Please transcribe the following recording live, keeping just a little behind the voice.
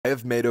I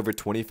have made over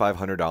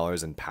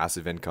 $2,500 in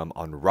passive income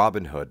on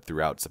Robinhood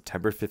throughout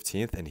September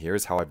 15th, and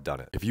here's how I've done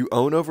it. If you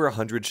own over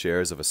 100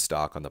 shares of a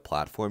stock on the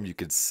platform, you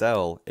could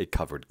sell a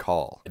covered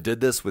call. I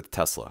did this with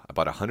Tesla. I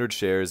bought 100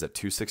 shares at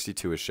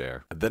 $262 a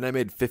share. And then I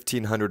made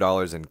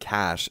 $1,500 in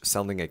cash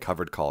selling a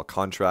covered call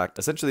contract,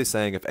 essentially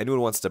saying if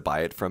anyone wants to buy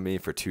it from me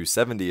for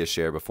 $270 a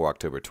share before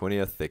October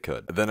 20th, they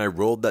could. Then I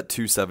rolled that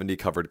 $270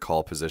 covered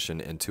call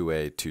position into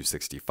a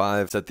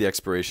 $265, set the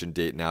expiration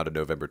date now to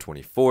November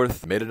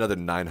 24th, made another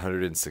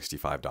 $965.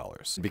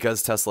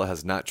 Because Tesla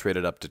has not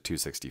traded up to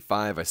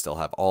 $265, I still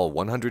have all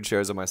 100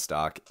 shares of my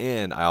stock,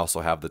 and I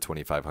also have the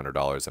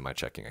 $2,500 in my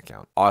checking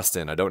account.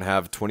 Austin, I don't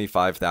have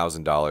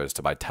 $25,000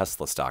 to buy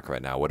Tesla stock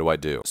right now. What do I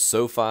do?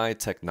 SoFi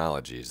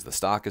Technologies. The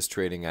stock is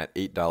trading at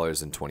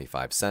 $8.25.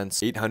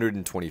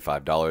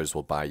 $825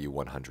 will buy you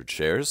 100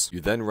 shares.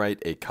 You then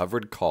write a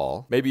covered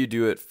call. Maybe you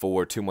do it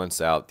for 2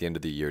 months out, the end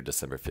of the year,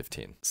 December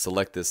 15th.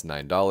 Select this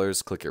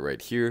 $9, click it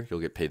right here. You'll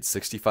get paid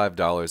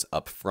 $65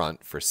 up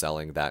front for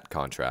selling that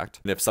contract.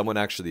 And if someone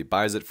actually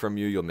buys it from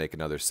you, you'll make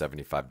another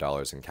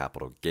 $75 in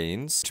capital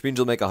gains, which means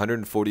you'll make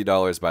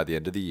 $140 by the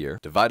end of the year.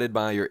 Divided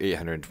by your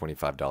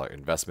 $825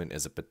 investment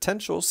is a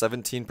potential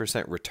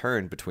 17%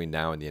 return between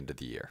now and the end of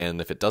the year. And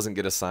if it doesn't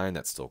get a sign,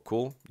 that's still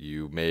cool.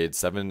 You made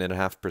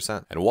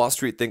 7.5%. And Wall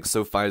Street thinks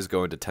SoFi is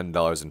going to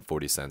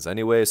 $10.40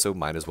 anyway, so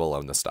might as well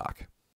own the stock.